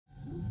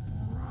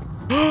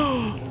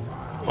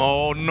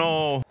Oh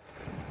no!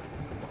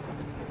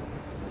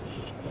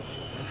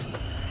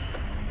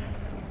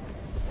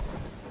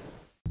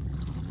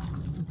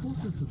 The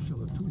Fortress of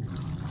Shalatuwar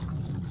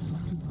was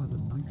constructed by the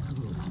Knights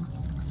of old,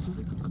 so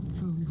they could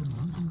control the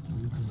mountainous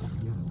region of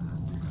Kerman.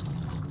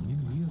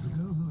 Many years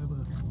ago,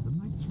 however, the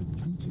Knights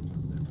retreated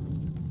from that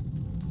region.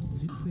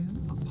 Since then,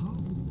 a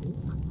powerful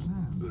orc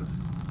clan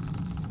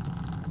has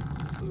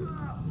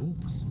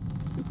orcs,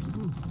 the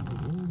people who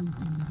have always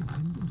been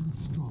independent and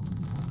strong,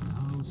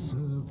 now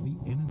serve the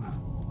enemy,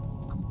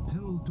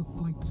 compelled to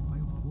fight by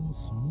a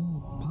force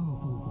more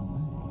powerful than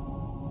they.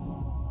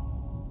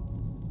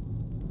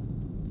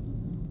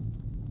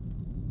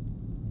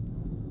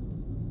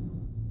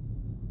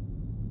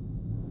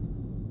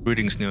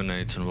 Greetings,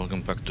 neonates, and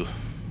welcome back to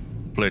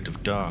Blade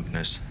of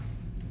Darkness.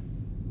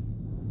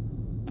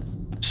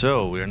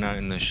 So, we are now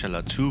in the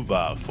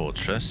Shalatuwar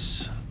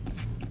fortress,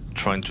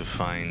 trying to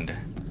find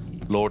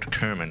Lord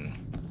Kerman.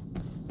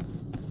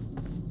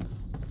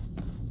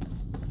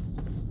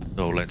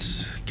 So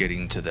let's get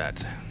into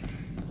that.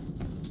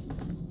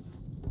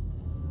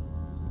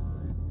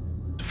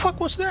 The fuck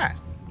was that?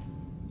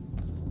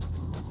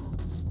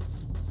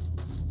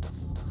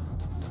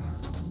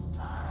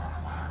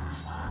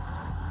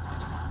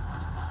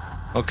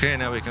 Okay,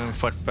 now we can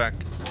fight back,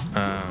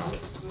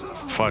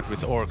 fight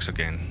with orcs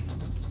again.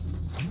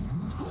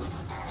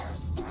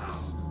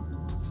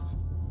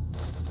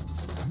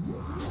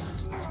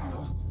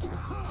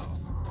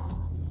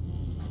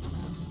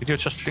 Did you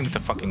just drink the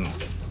fucking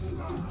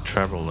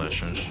travel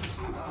lessons?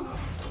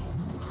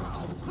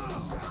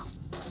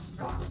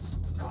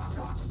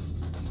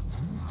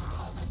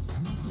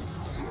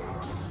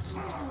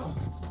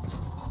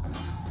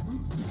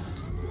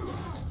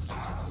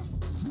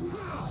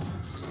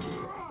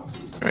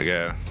 There we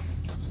go.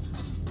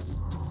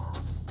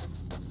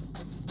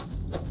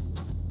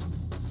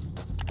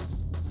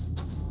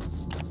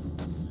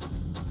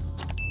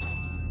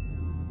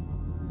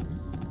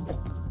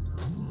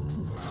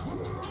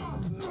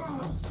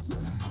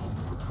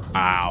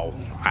 Ow,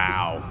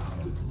 ow.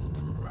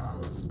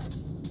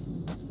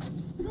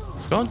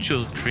 Don't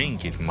you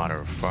drink it,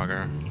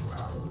 motherfucker.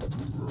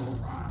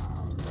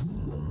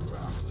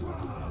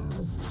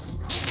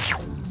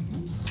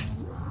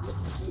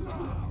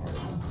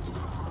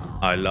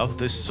 I love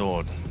this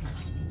sword.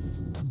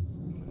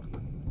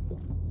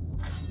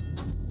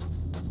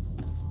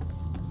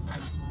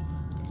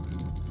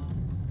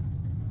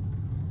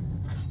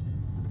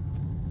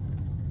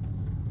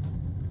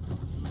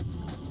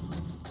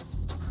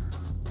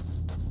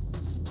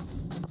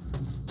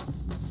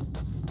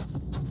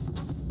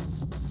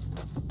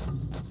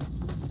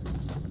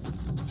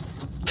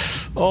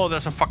 Oh,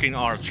 there's a fucking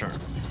archer.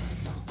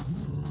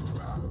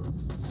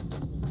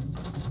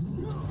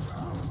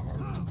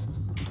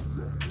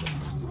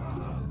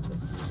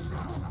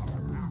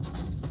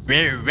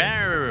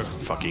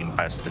 Fucking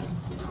bastard.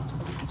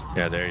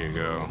 Yeah, there you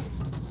go.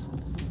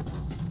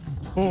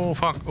 Oh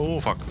fuck, oh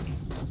fuck.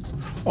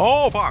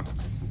 Oh fuck!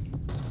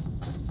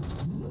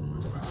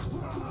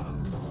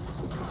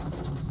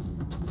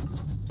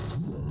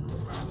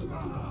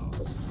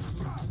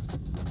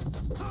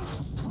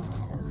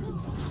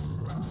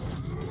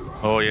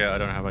 Oh yeah, I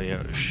don't have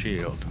a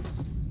shield.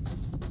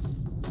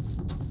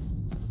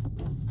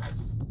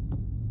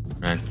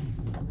 Right.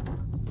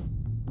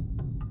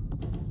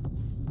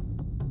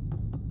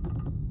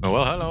 Oh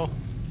well, hello.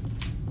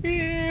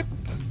 Beep.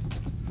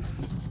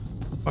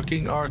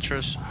 Fucking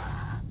archers.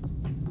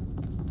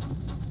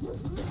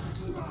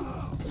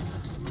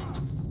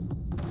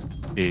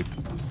 Beep.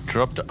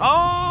 Drop the.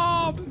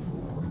 Oh!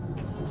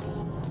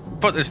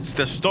 But it's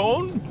the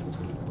stone?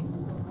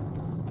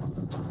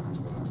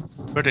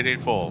 Where did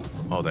it fall?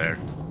 Oh, there.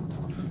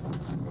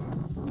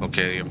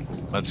 Okay,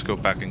 let's go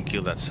back and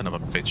kill that son of a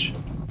bitch.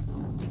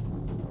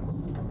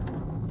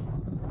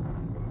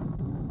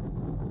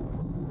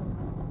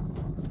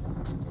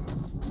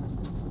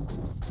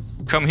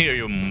 Come here,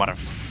 you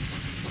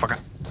motherfucker.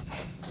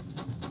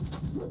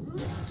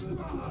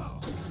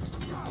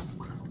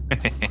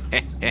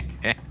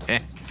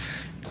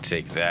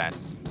 Take that,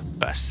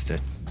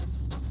 bastard.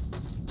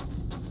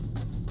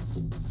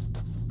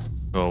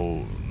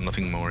 Oh,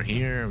 nothing more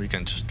here. We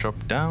can just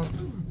drop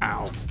down.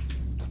 Ow.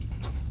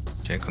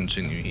 Okay,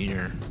 continue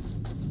here.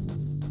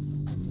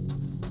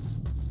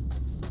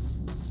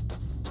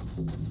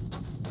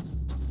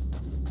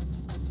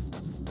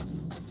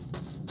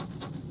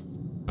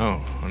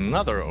 Oh,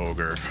 another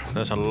ogre.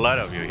 There's a lot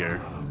of you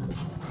here.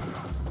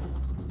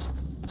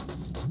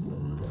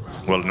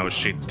 Well, no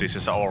shit, this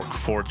is an orc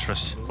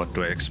fortress. What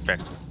do I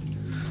expect?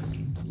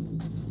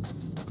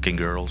 Fucking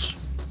girls.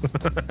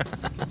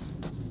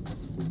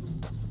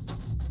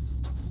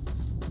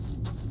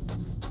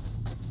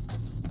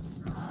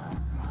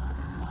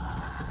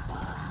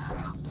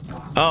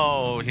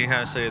 Oh, he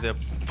has the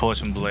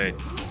poison blade.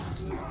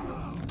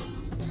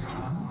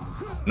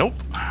 Nope,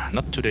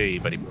 not today,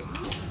 buddy.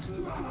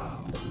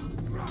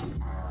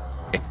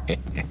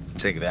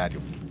 Take that,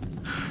 you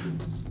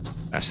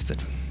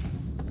bastard.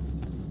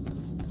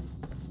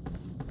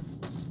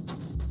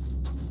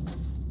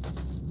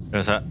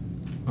 There's a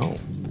Oh.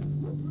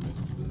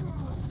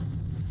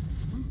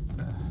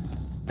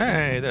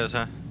 Hey, there's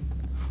a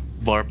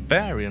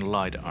barbarian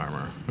light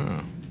armor.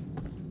 Huh.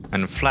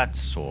 And flat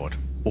sword.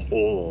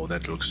 Oh,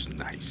 that looks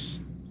nice.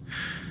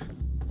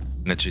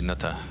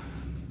 Nechinata.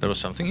 There was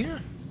something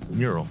here?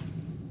 Mural.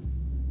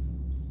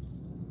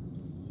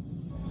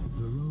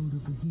 The road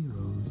of the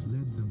heroes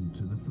led them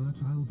to the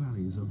fertile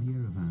valleys of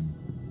Yerevan,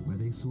 where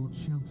they sought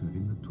shelter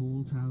in the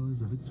tall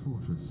towers of its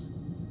fortress.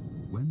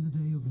 When the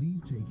day of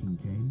leave-taking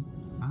came,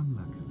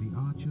 Amlak, the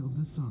Archer of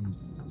the Sun,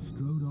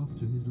 strode off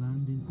to his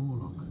land in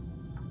Orlok,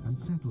 and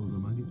settled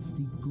among its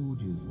steep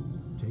gorges,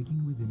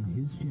 taking with him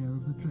his share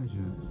of the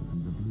treasure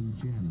and the blue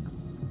gem.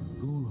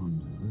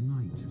 Gorlond, the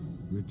knight,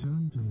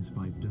 returned to his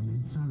fiefdom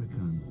in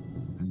Sargon,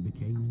 and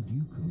became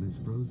Duke of his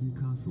frozen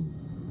castle,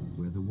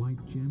 where the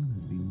white gem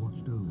has been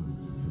watched over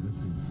ever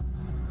since.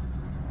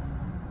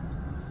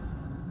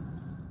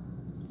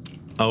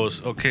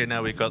 Okay,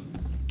 now we got...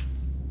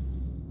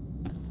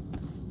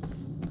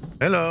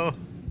 Hello?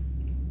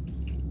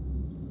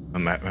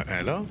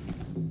 Hello?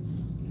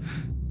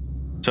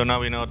 So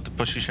now we know the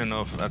position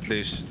of at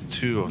least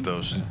 2 of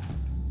those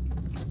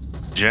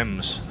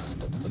gems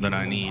that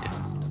I need.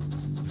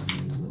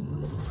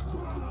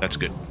 That's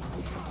good.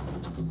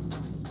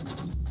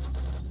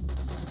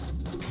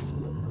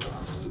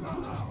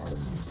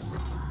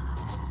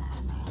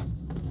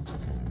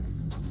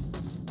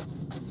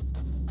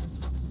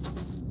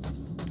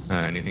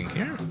 Anything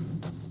here?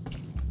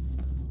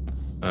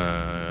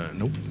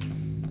 Nope.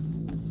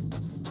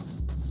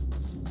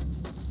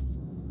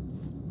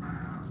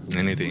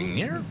 Anything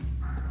here?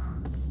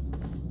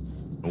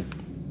 Nope.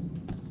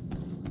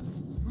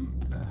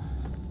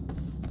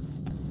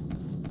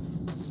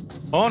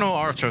 Oh no,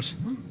 archers!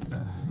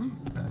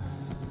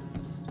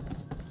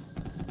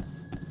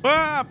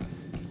 Ah!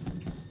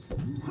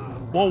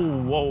 Whoa,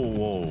 whoa,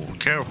 whoa!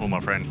 Careful, my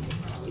friend.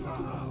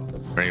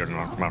 Well, you're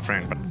not my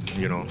friend, but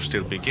you know,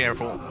 still be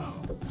careful.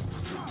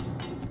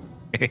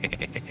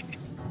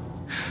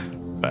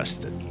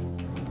 Bastard.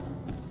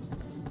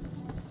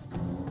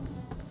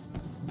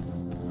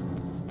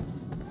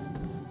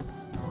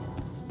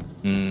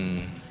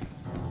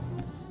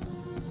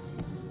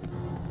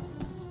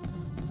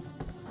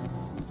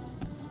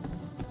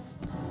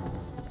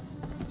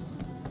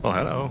 Oh,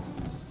 hello.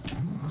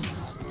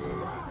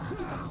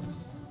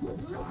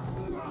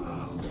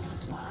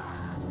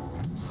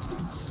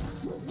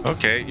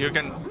 Okay, you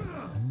can...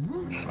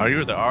 Are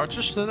you the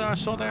archers that I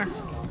saw there?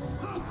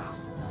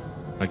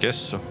 I guess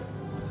so.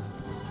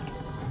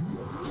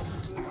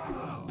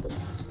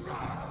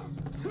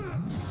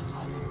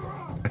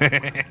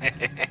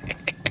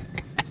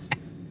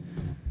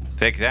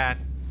 Take that,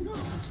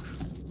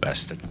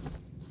 bastard.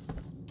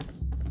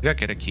 Did I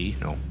get a key?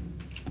 No.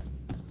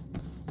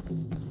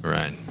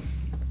 Right.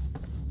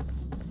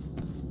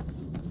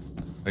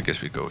 I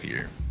guess we go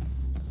here.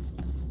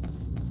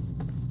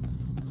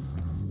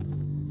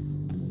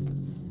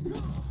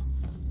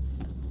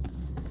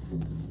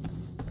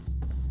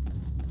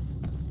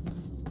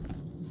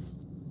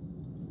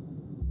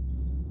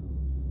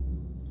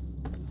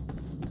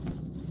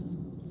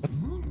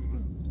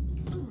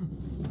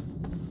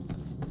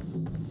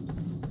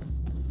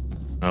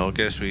 I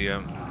guess we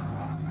oh,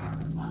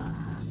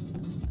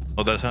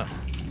 there's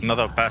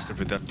another bastard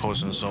with that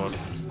poison sword.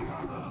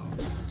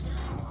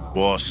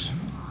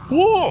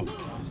 Whoa!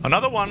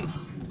 Another one!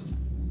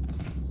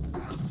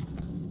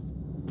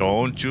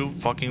 Don't you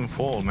fucking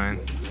fall, man.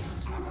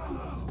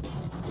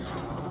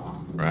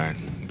 Right,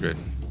 good.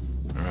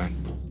 Alright.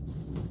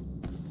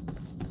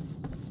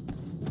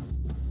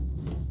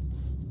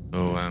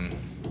 So,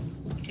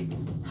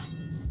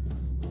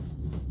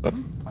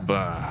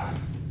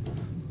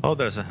 oh,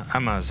 there's an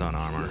Amazon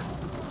armor.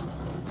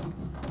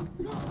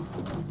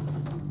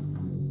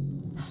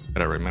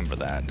 Gotta remember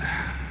that.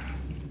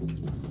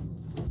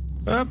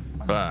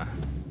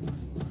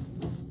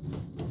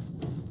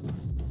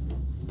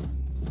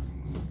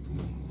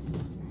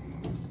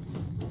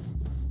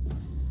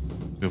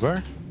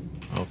 Quiver?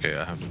 Okay,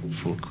 I have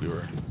full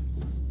quiver.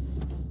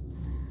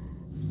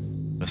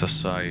 There's a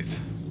scythe.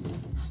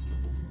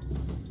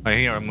 I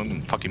hear a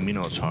fucking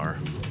Minotaur.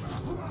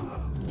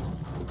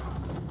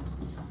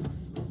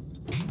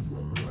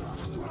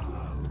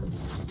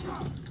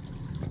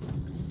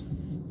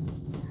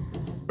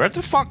 Where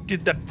the fuck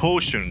did that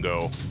potion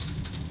go?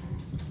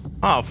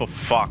 Oh, for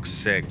fuck's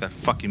sake, that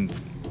fucking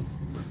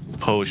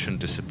potion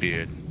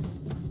disappeared.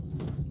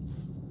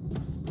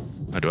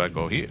 How do I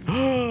go here?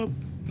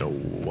 No,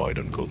 I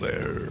don't go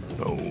there.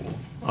 No.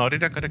 Oh,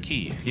 did I get a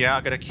key? Yeah,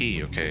 I got a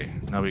key. Okay,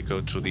 now we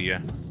go to the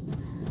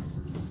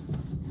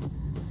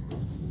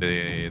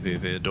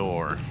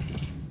door.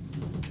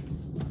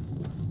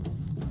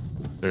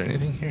 Is there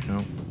anything here?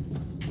 No.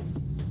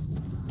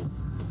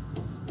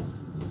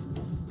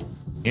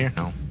 Here?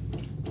 No.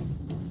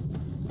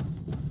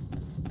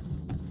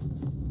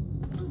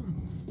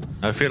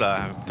 I feel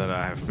that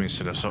I have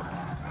missed it. So.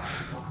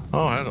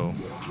 Oh, hello.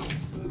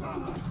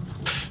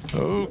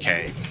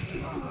 Okay.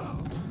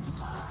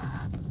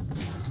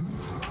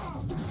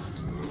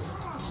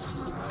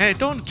 Hey,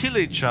 don't kill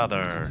each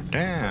other!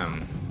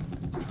 Damn!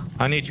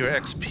 I need your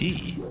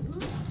XP.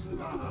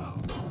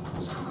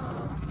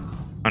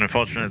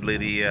 Unfortunately,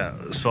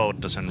 the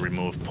sword doesn't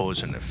remove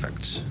poison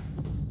effects.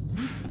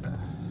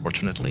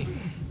 Fortunately.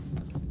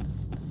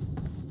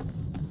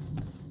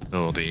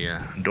 So the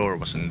door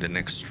was in the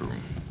next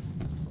room.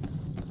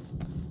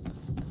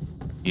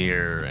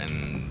 Here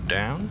and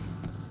down.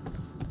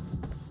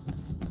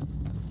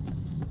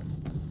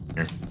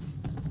 Here.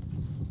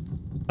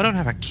 I don't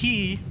have a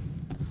key.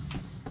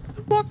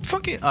 What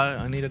fucking...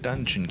 I need a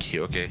dungeon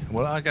key, okay.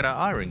 Well, I got an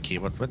iron key,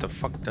 but where the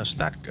fuck does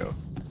that go?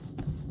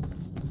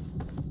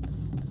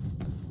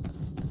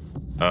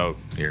 Oh,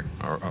 here.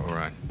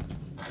 Alright.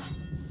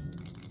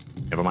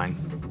 Never mind.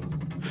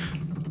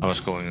 I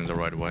was going in the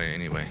right way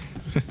anyway.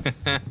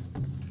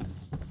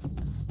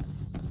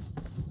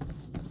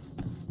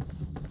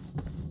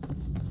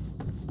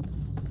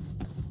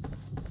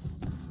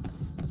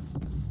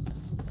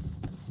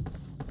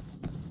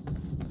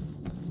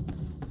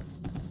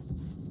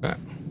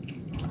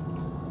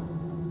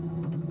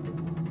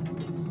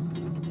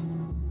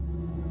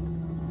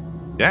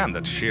 Damn,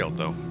 that shield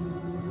though.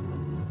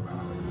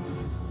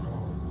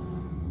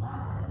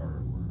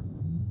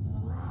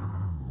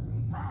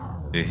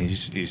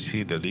 Is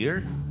he the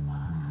leader?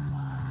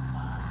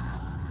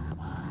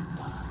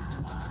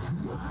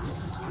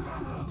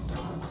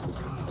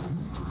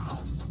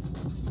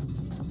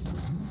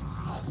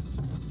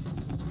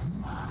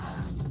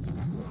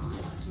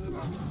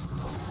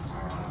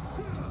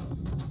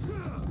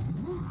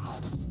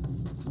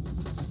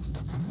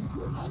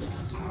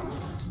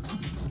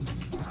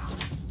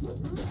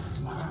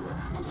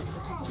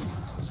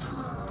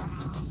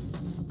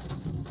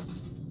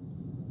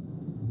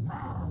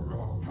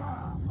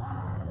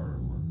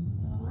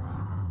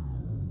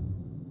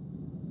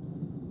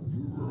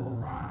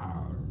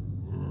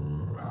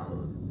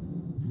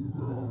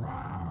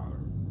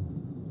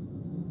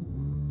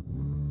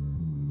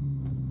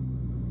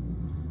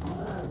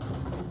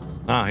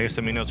 Ah, here's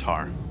the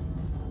Minotaur.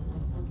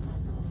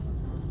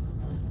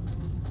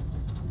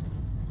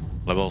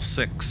 Level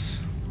 6.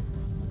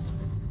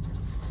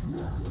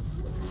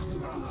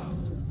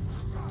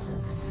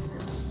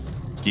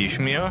 Give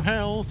me your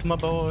health, my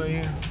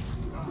boy.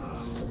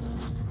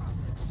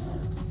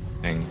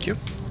 Thank you.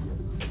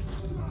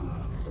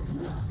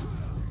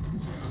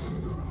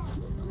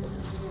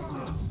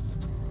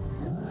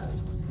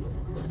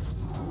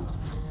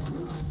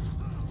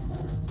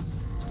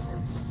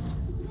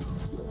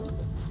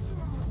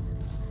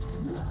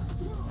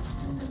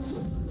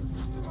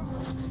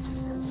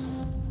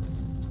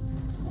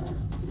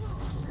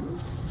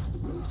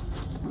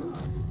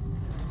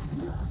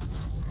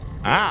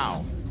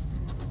 Ow!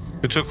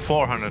 You took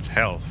 400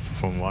 health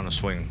from one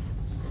swing.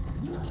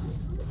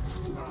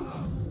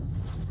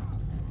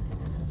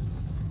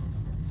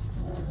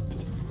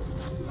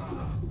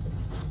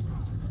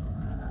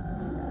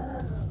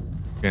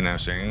 You're now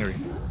so angry.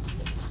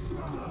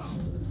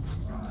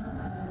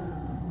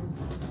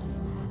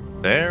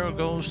 There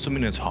goes the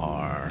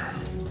Minotaur.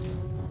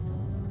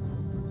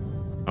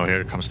 Oh,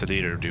 here comes the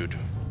leader, dude.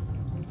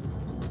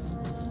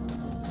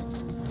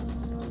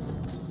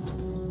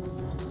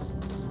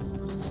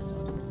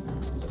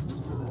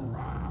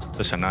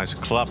 That's a nice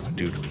club,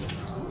 dude.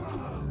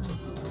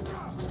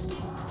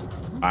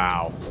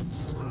 Ow.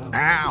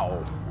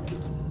 Ow!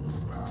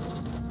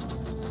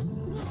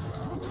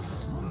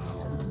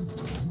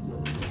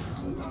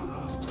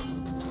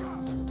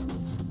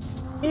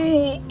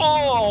 Ooh,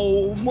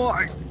 oh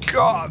my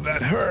god,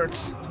 that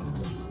hurts!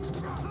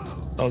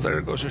 Oh,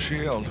 there goes your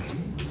shield.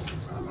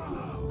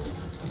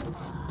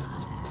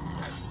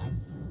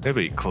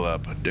 Heavy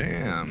club,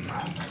 damn.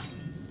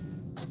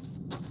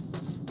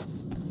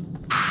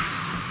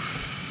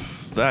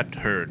 That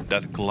hurt,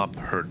 that club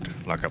hurt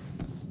like a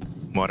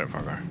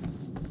motherfucker.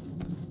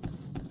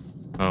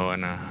 Oh,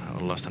 and I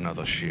lost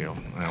another shield.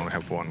 I only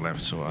have one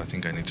left, so I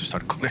think I need to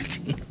start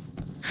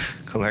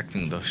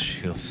collecting those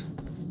shields.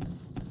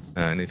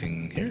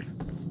 Anything here?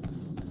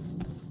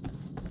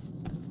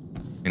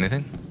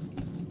 Anything?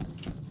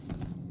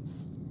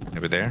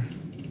 Maybe there?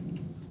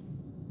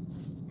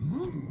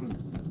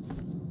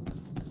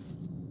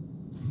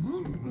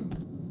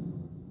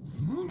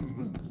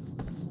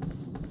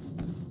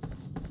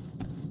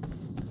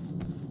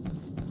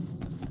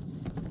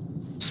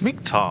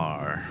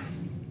 Smiktar.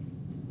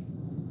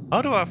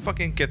 How do I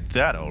fucking get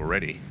that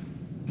already?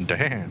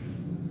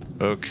 Damn.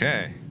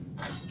 Okay.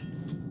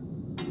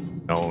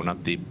 No,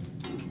 not the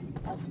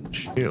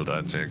shield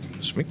I take.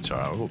 Smiktar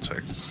I will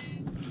take.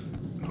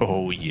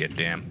 Oh yeah,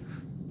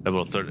 damn.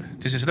 Level 30.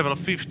 This is level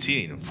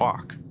 15.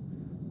 Fuck.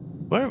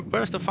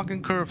 Where's the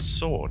fucking curved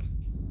sword?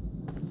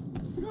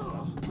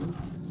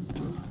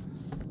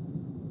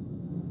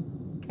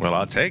 Well,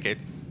 I'll take it.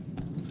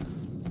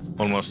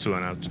 Almost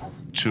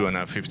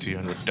 250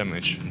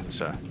 damage.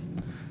 It's a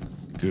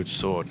good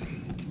sword,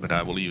 but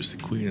I will use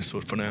the Queen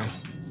sword for now.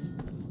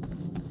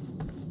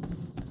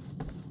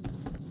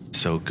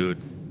 So good.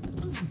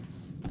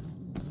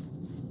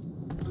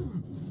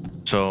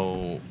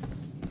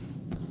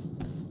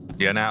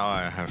 Yeah, now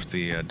I have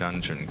the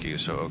dungeon key,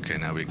 so okay,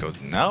 now we go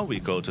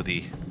to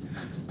the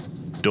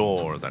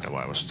door that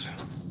I was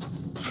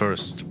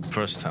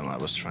first time I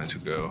was trying to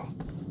go.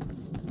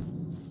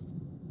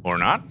 Or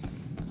not?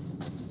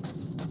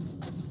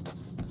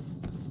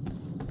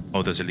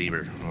 Oh, there's a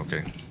lever,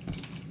 okay.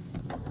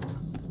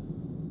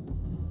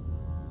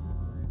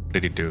 What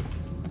did it do?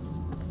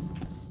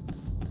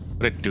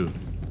 What did it do?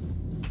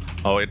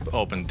 Oh, it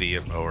opened the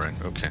alright,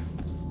 okay.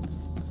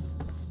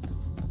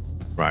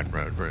 Right.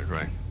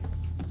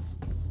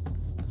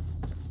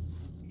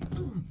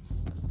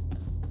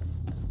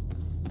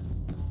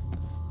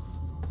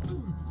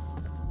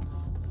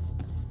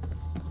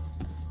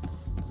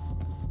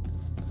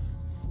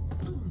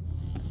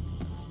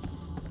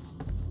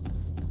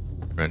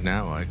 Right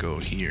now I go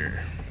here.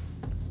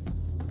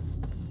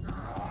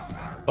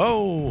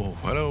 Oh,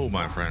 hello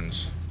my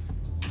friends.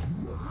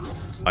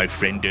 My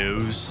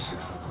friendos.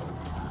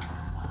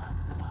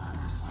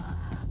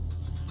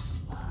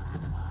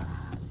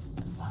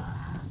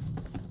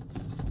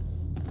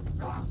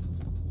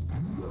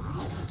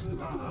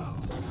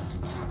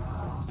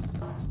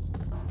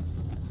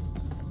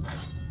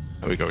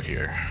 We go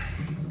here.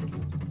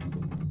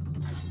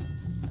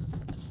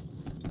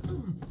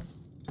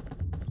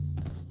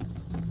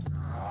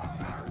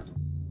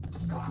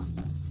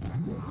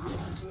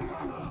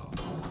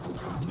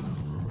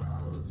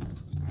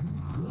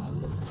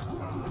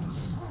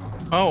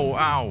 Oh,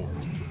 ow.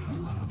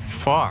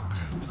 Fuck.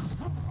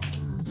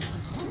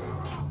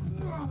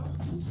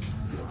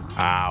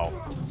 Ow.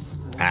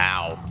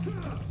 Ow.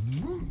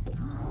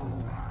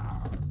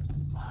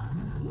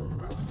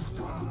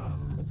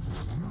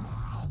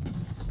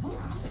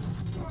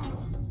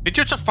 Did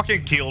you just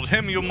fucking kill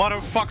him, you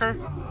motherfucker?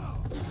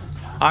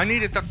 I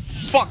needed that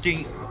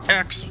fucking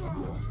X.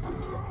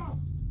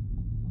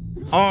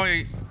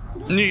 I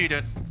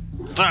needed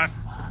that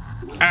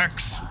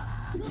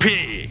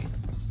XP.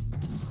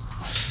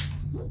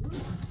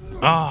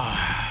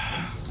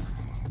 Ah.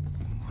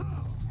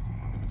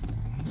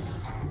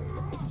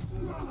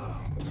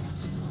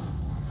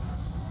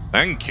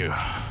 Thank you.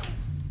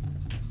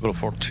 Level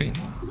 14.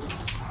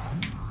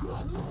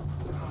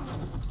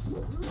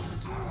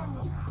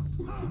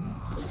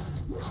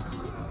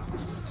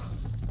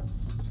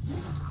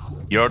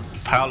 Your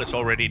pal is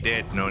already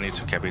dead, no need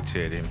to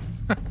capitate him.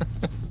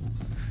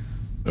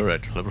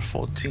 Alright, level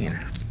 14.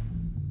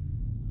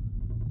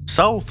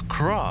 South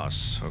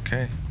Cross,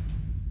 okay.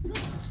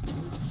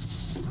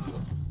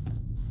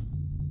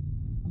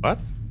 What?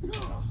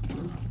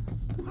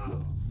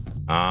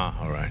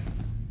 Ah, alright.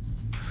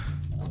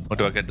 What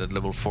do I get at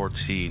level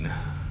 14?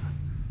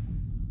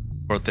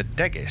 For the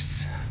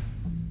Degis.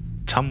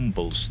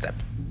 Tumble Step.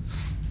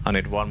 I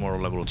need one more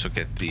level to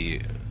get the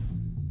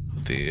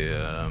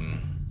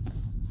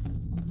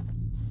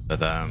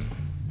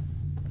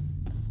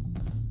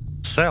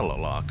cell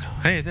lock.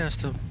 Hey, there's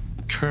the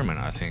Kerman,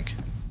 I think.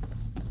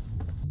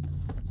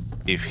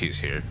 If he's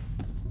here.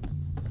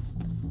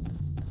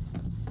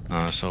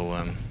 Cell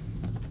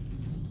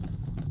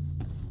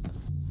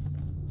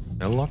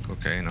lock?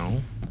 Okay,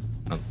 no.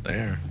 Not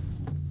there.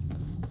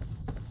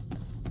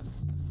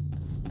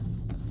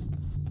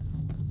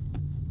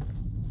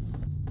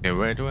 Okay,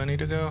 where do I need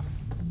to go?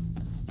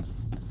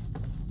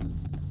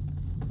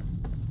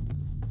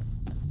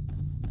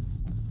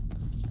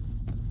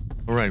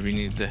 Alright, we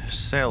need the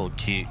cell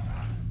key.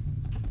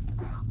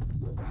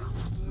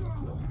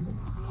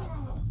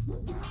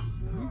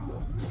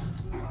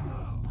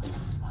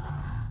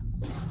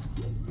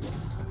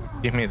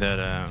 Give me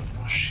that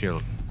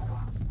shield.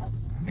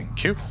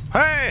 Thank you.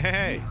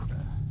 Hey!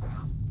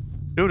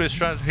 Dude is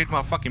trying to hit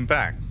my fucking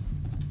back.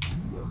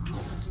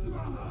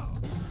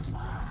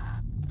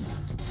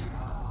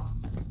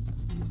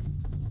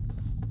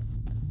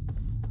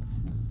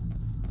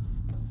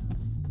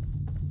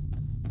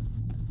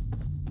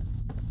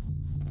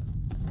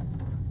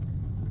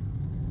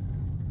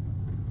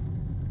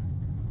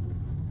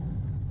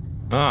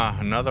 Ah,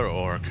 another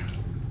orc.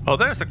 Oh,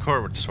 there's the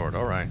curved sword,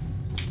 alright.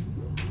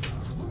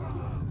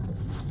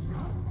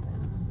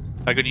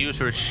 I could use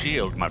her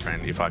shield, my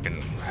friend, if I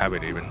can have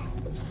it even.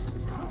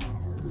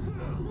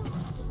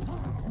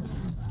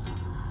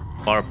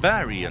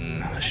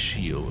 Barbarian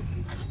shield.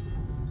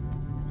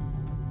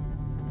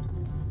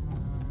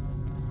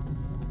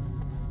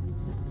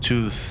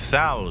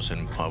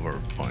 $2,000 power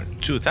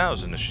point.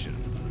 2,000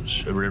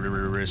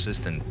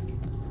 resistant.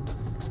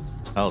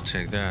 I'll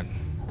take that.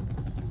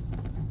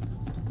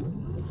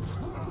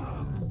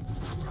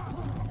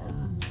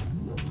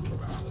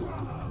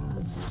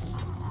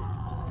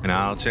 And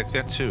I'll take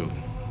that too.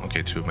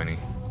 Okay, too many.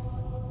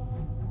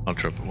 I'll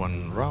drop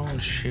one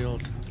round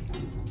shield.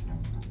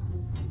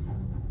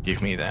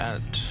 Give me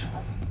that.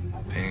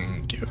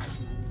 Thank you.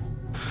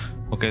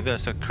 Okay,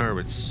 there's a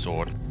curved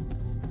sword.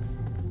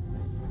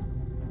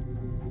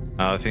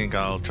 I think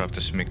I'll drop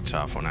the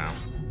Smicta for now.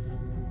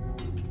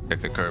 Take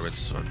the curved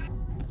sword.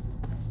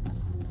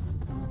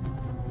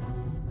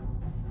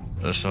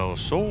 So,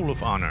 Soul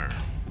of Honor.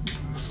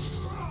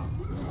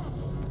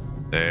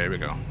 There we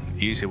go.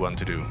 Easy one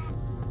to do.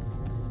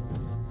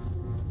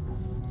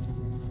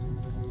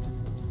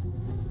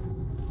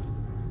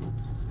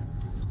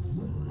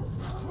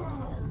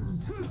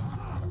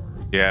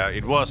 Yeah,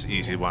 it was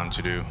easy one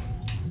to do.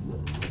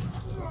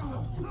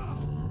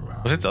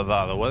 Was it the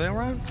other way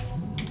around?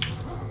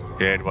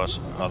 Yeah, it was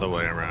other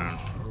way around.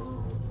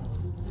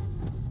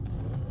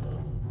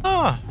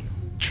 Ah,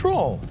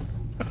 troll.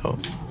 Oh.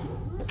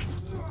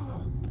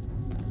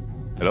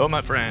 Hello,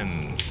 my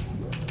friend.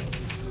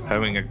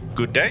 Having a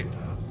good day?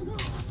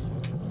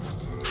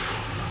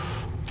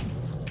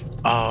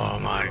 Oh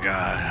my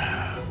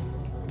god.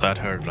 That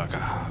hurt like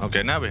a...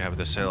 Okay, now we have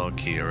the cell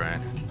key,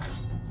 right?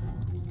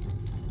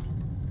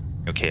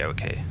 Okay.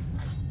 Okay,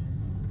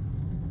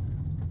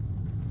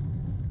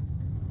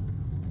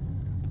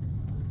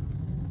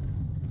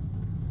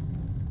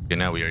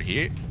 now we are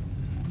here.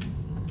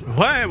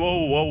 Hey,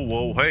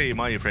 whoa, hey,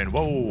 my friend,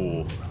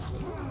 whoa.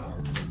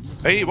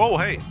 Hey, whoa,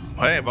 hey.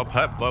 Hey,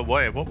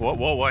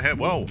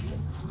 whoa.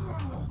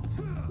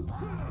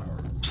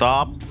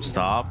 Stop.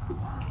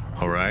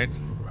 Alright.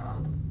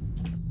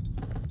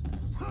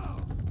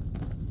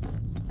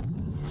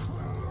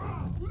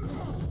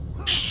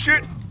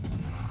 Shit!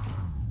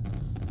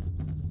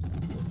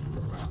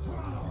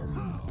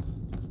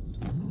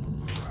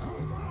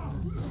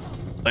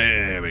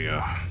 There we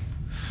go.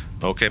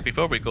 Okay,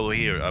 before we go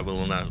here, I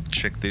will now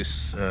check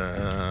this,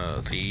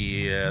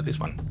 this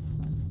one.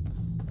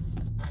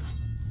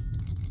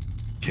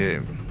 Okay.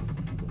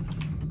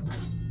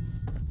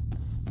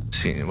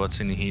 See what's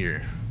in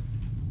here.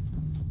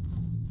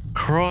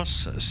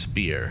 Cross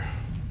spear.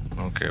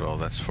 Okay, well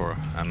that's for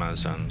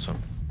Amazon, so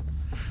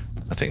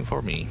I think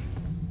for me.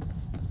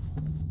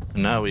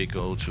 Now we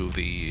go to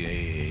the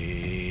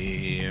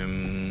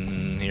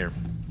here.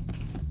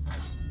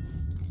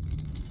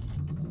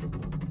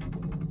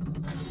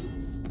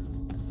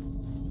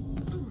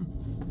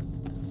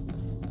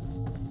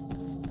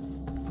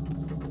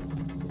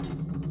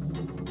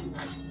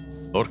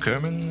 Lord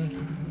Kerman.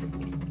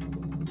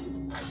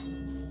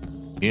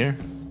 Here.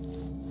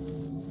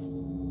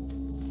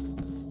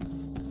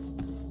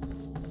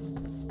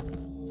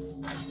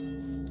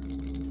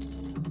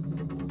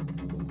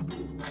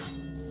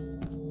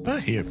 I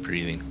hear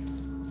breathing.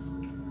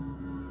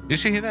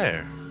 Is he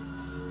there?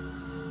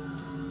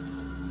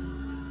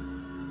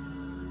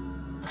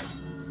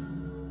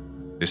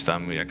 This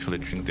time we actually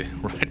drink the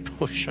right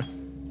potion.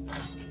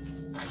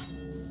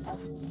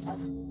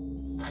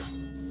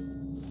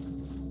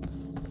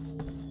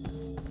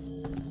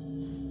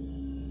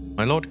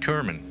 My Lord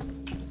Kerman.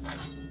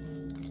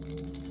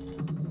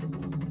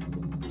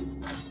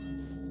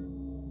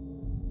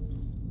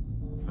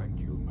 Thank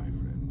you, my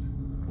friend.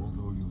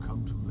 Although you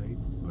come too late,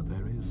 but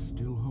there is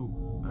still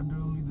hope, and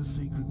only the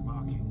sacred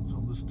markings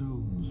on the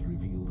stones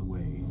reveal the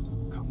way.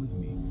 Come with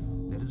me.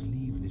 Let us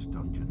leave this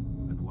dungeon,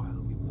 and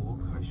while we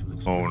walk, I shall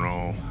explain to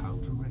you how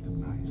to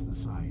recognize the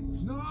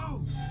signs.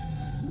 No!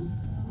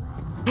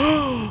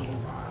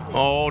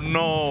 Oh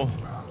no!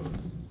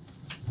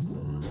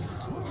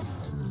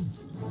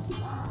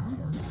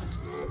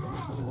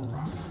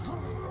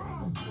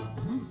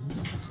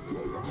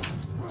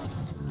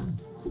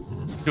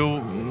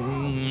 You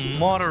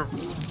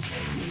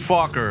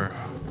motherfucker!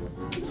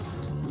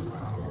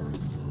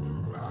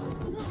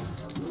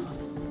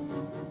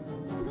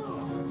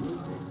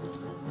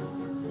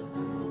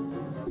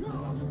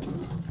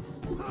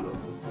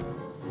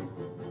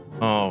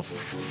 Oh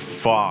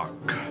fuck!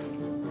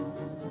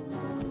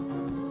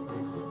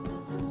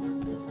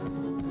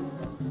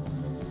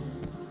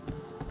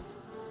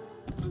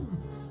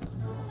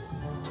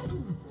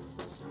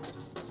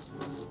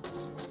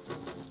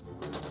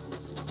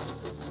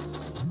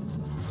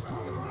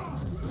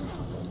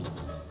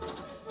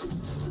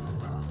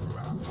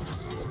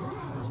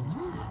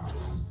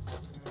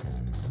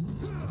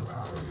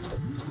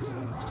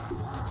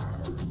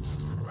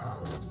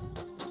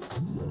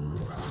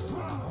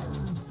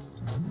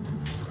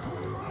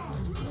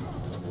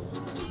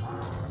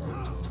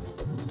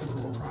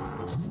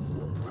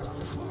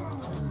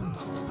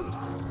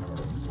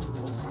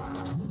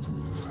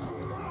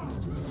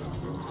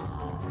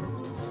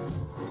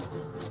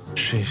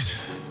 Jeez.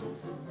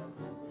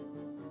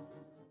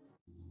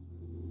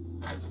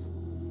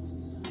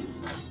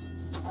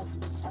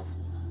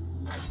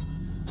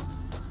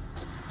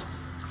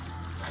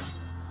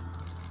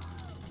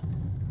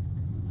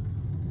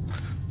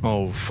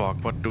 Oh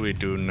fuck, what do we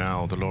do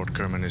now? The Lord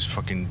Kerman is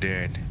fucking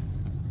dead.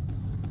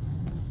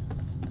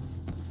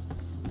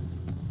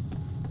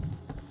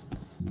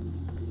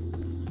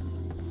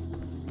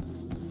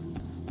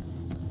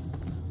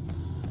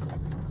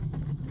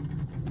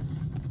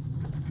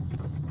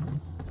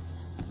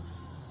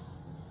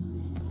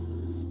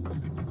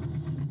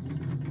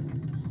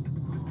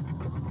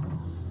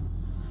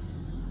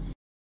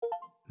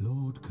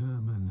 Lord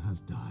Kerman has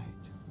died.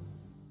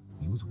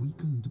 He was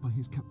weakened by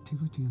his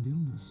captivity and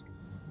illness,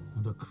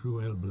 and a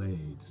cruel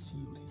blade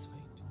sealed his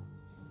fate.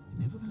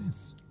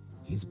 Nevertheless,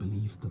 his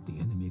belief that the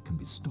enemy can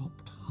be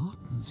stopped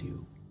heartens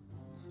you,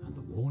 and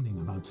the warning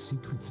about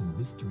secrets and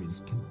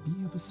mysteries can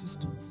be of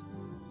assistance.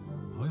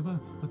 However,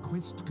 the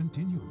quest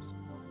continues,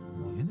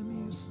 and the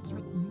enemy is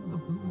threatening the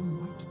blue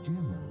and white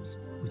gems,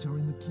 which are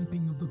in the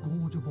keeping of the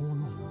Gorge of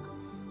Orlok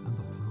and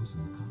the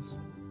Frozen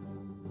Castle.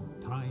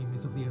 Time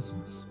is of the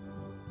essence.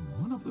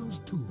 And one of those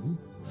two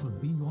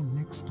should be your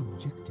next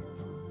objective.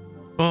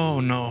 Oh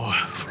no,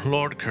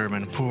 Lord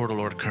Kerman, poor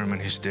Lord Kerman,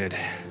 he's dead.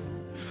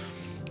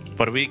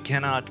 But we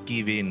cannot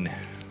give in.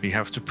 We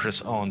have to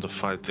press on to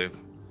fight the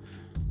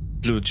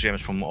blue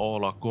gems from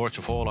Orlok, Gorge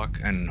of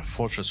Orlok and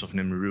Fortress of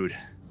Nemrud.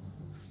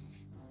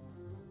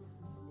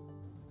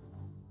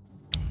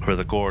 Where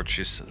the gorge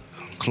is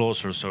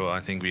closer, so I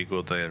think we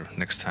go there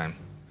next time.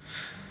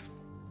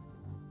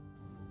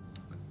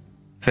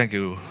 Thank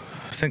you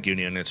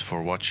Neonets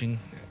for watching,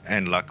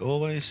 and like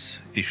always,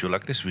 if you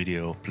like this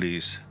video,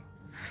 please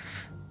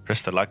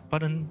press the like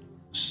button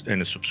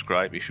and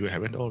subscribe if you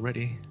haven't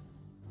already.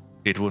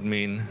 It would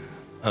mean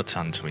a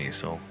ton to me,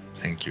 so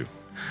thank you.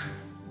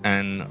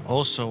 And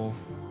also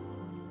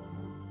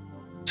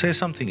say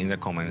something in the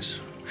comments.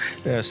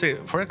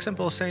 For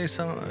example,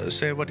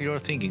 say what you're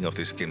thinking of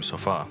this game so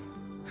far.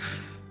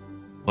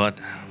 But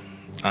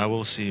I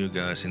will see you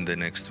guys in the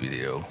next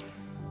video.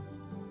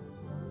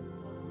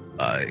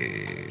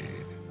 Bye.